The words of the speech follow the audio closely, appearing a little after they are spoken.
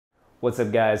What's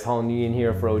up guys, Nguyen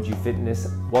here for OG Fitness.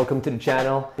 Welcome to the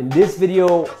channel. In this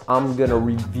video, I'm gonna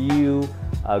review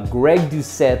Greg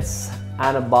Doucette's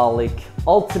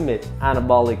Ultimate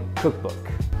Anabolic Cookbook.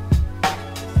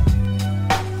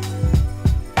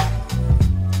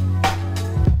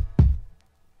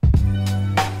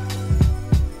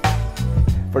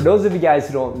 For those of you guys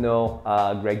who don't know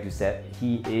Greg Doucette,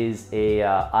 he is a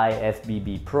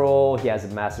IFBB pro. He has a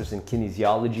master's in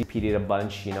kinesiology. He competed a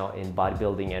bunch, in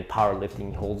bodybuilding and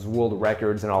powerlifting. He holds world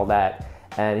records and all that.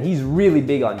 And he's really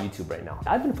big on YouTube right now.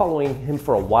 I've been following him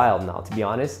for a while now, to be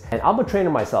honest. And I'm a trainer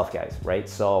myself, guys, right?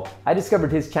 So I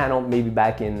discovered his channel maybe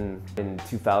back in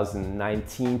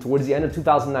 2019, towards the end of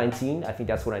 2019. I think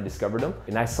that's when I discovered him.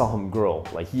 And I saw him grow,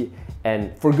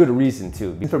 and for good reason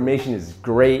too. The information is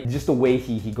great. Just the way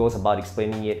he goes about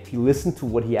explaining it. If you listen to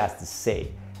what he has to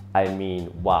say, I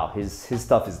mean, wow, his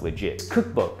stuff is legit.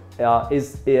 Cookbook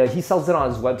he sells it on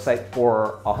his website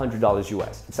for $100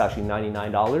 US. It's actually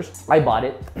 $99. I bought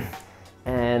it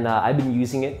and I've been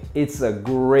using it. It's a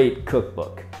great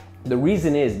cookbook. The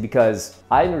reason is because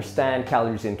I understand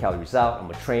calories in, calories out.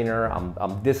 I'm a trainer.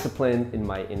 I'm disciplined in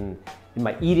my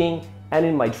eating and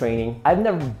in my training. I've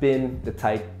never been the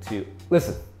type to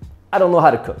listen. I don't know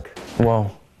how to cook. Whoa,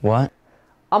 what?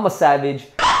 I'm a savage.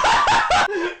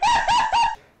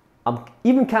 I'm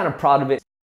even kind of proud of it.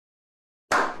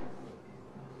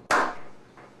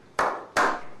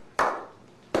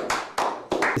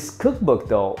 This cookbook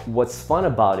though, what's fun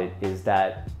about it is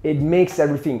that it makes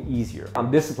everything easier.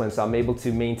 I'm disciplined, so I'm able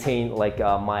to maintain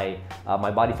my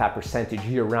body fat percentage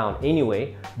year round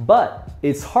anyway, but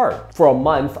it's hard. For a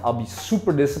month, I'll be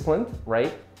super disciplined,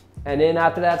 right? And then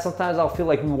after that, sometimes I'll feel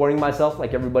like rewarding myself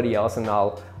like everybody else, and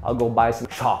I'll go buy some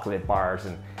chocolate bars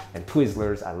and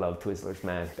Twizzlers. I love Twizzlers,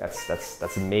 man.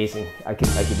 That's amazing. I could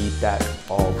eat that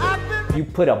all day. If you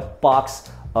put a box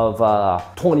of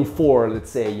 24, let's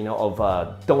say, of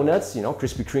donuts,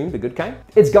 Krispy Kreme, the good kind,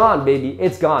 it's gone, baby.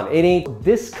 It's gone. It ain't.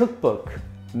 This cookbook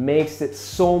makes it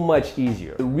so much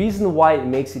easier. The reason why it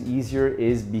makes it easier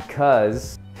is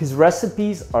because his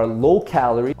recipes are low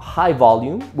calorie, high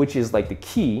volume, which is like the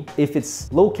key. If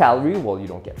it's low calorie, well, you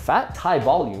don't get fat. High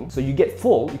volume, so you get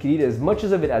full. You can eat as much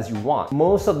of it as you want.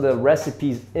 Most of the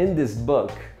recipes in this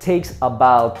book takes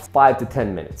about 5 to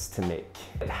 10 minutes to make.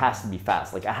 It has to be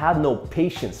fast. I have no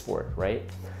patience for it, right?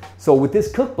 So with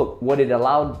this cookbook, what it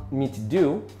allowed me to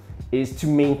do is to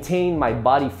maintain my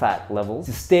body fat levels,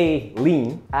 to stay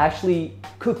lean, actually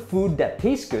cook food that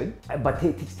tastes good, but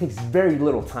takes very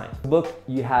little time. In the book,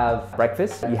 you have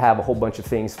breakfast, you have a whole bunch of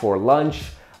things for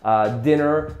lunch,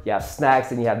 dinner, you have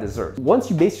snacks, and you have dessert. Once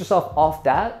you base yourself off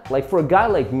that, like for a guy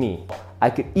like me, I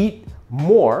could eat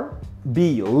more,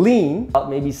 be lean,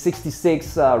 maybe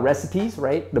 66 recipes,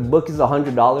 right? The book is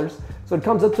 $100, so it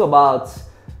comes up to about,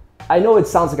 I know it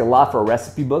sounds like a lot for a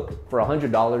recipe book. For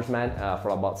 $100, man, for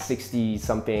about 60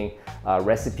 something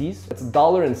recipes. It's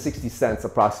 $1.60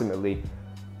 approximately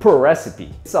per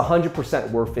recipe. It's 100%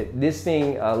 worth it. This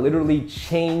thing literally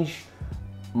changed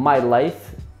my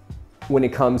life when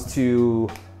it comes to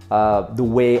the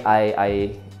way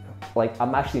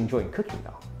I'm actually enjoying cooking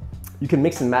now. You can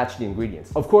mix and match the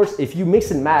ingredients. Of course, if you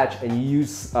mix and match and you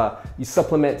use, you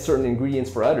supplement certain ingredients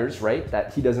for others, right,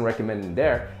 that he doesn't recommend in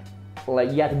there,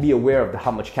 you have to be aware of how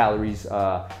much calories,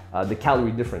 the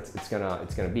calorie difference it's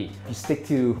gonna be. If you stick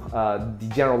to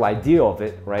the general idea of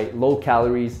it, right? Low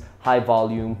calories, high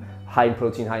volume, high in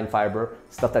protein, high in fiber,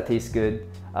 stuff that tastes good.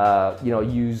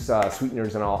 Use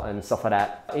sweeteners and stuff like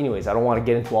that. Anyways, I don't want to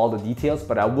get into all the details,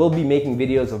 but I will be making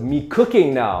videos of me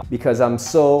cooking now because I'm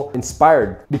so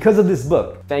inspired because of this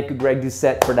book. Thank you, Greg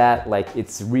Doucette, for that.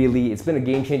 It's been a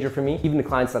game changer for me. Even the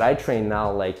clients that I train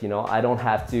now, I don't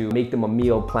have to make them a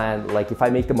meal plan. If I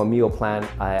make them a meal plan,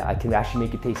 I can actually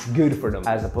make it taste good for them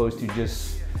as opposed to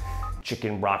just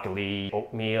chicken, broccoli,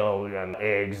 oatmeal, and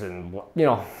eggs, and one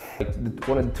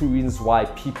of the two reasons why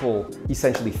people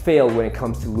essentially fail when it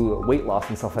comes to weight loss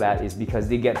and stuff like that is because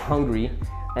they get hungry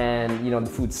and the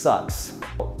food sucks.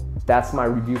 That's my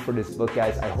review for this book,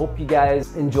 guys. I hope you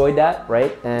guys enjoyed that,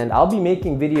 right? And I'll be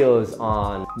making videos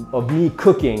of me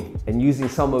cooking and using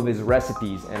some of his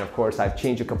recipes. And of course, I've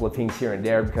changed a couple of things here and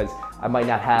there because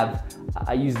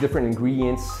I use different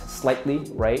ingredients slightly,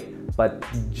 right? But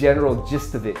the general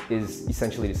gist of it is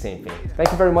essentially the same thing. Thank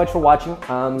you very much for watching.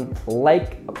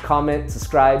 Like, comment,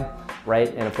 subscribe, right?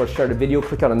 And of course, share the video,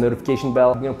 click on the notification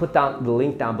bell. I'm gonna put down the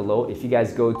link down below. If you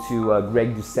guys go to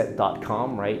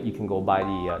gregdoucette.com, right? You can go buy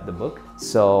the book.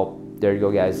 So there you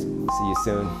go, guys. See you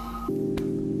soon.